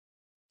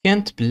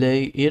Can't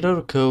play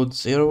error code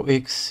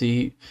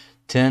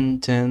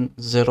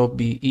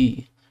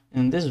 0xc10100be.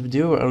 In this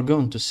video we are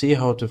going to see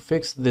how to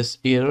fix this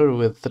error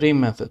with 3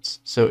 methods.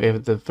 So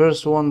if the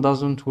first one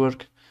doesn't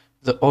work,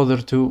 the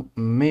other 2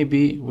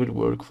 maybe will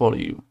work for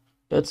you.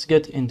 Let's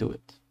get into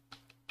it.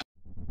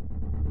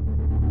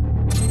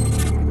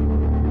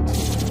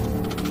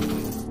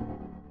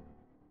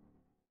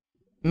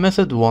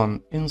 Method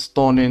 1.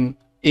 Installing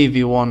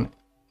AV1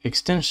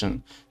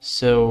 extension.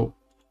 So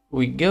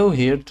we go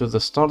here to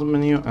the start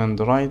menu and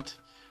write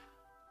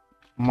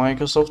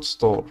Microsoft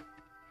Store,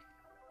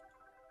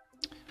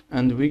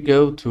 and we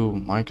go to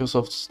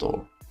Microsoft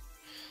Store,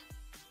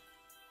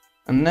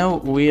 and now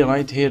we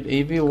write here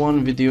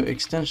AV1 video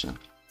extension,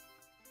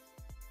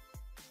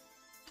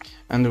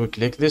 and we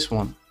click this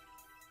one.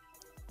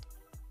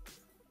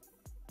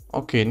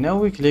 Okay, now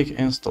we click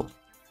install,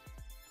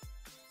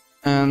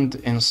 and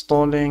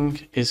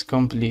installing is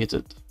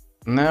completed.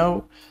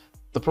 Now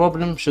the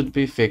problem should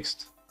be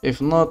fixed. If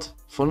not,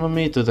 follow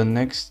me to the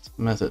next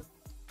method.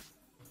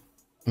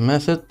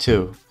 Method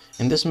 2.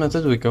 In this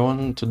method we go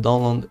on to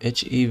download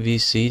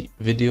HEVC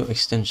video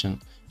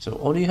extension. So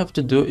all you have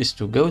to do is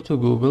to go to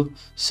Google,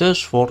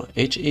 search for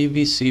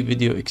HEVC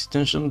video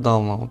extension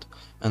download,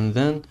 and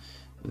then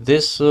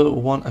this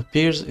one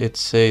appears. It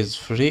says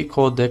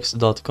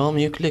freecodex.com.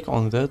 You click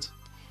on that,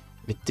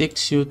 it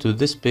takes you to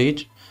this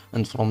page,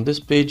 and from this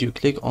page you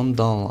click on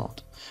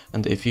download,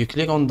 and if you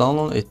click on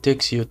download it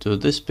takes you to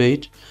this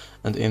page,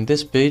 and in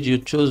this page you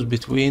choose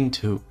between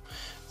 2.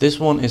 This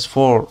one is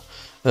for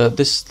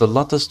this is the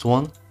latest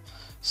one,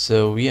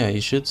 so yeah,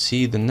 you should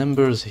see the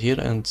numbers here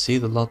and see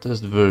the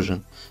latest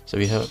version. So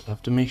you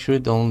have to make sure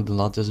you download the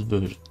latest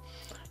version.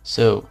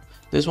 So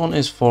this one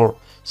is for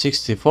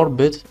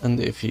 64-bit, and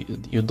if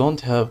you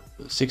don't have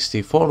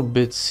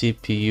 64-bit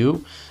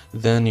CPU,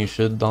 then you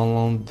should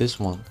download this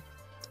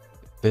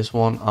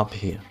one up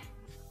here.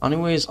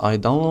 Anyways, I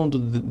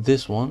downloaded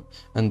this one,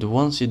 and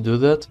once you do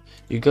that,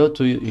 you go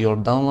to your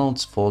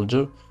downloads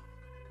folder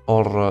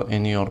or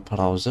in your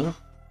browser,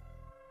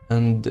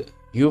 and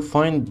you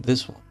find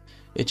this one,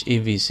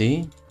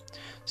 HEVC.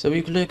 So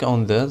you click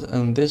on that,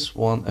 and this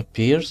one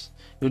appears.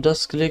 You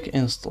just click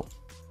install,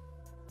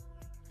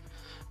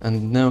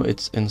 and now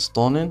it's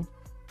installing.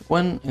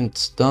 When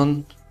it's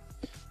done,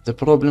 the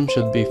problem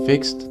should be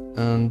fixed,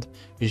 and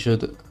you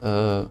should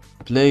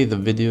play the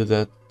video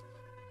that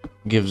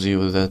gives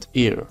you that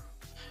error.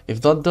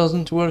 If that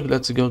doesn't work,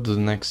 let's go to the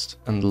next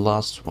and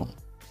last one.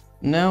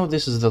 Now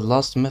this is the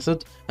last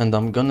method, and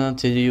I'm gonna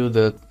tell you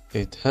that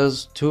it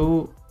has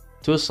two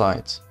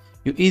sides.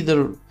 You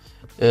either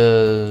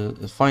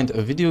find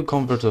a video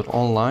converter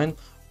online,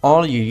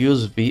 or you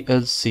use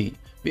VLC.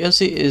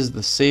 VLC is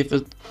the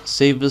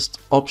safest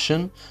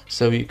option,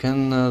 so you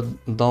can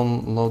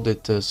download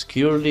it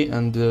securely,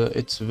 and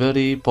it's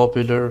very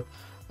popular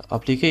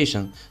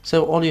application.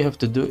 So all you have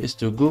to do is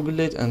to Google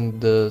it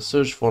and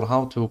search for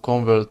how to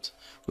convert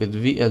with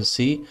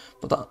VLC,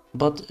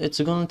 but it's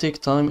gonna take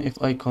time if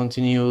I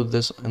continue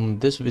this in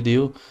this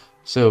video.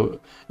 So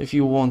if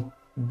you want to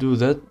do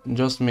that,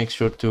 just make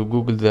sure to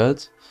Google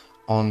that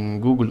on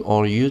Google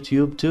or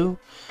YouTube too.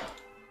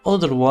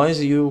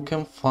 Otherwise you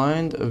can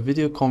find a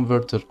video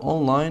converter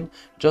online.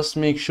 Just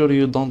make sure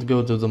you don't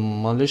go to the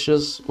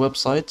malicious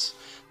websites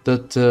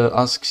that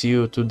asks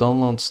you to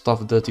download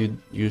stuff that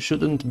you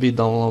shouldn't be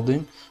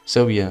downloading.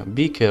 So yeah,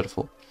 be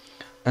careful.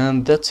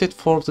 And that's it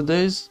for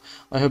today's.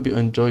 I hope you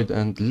enjoyed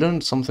and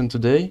learned something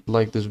today.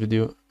 Like this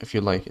video if you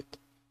like it.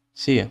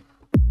 See ya.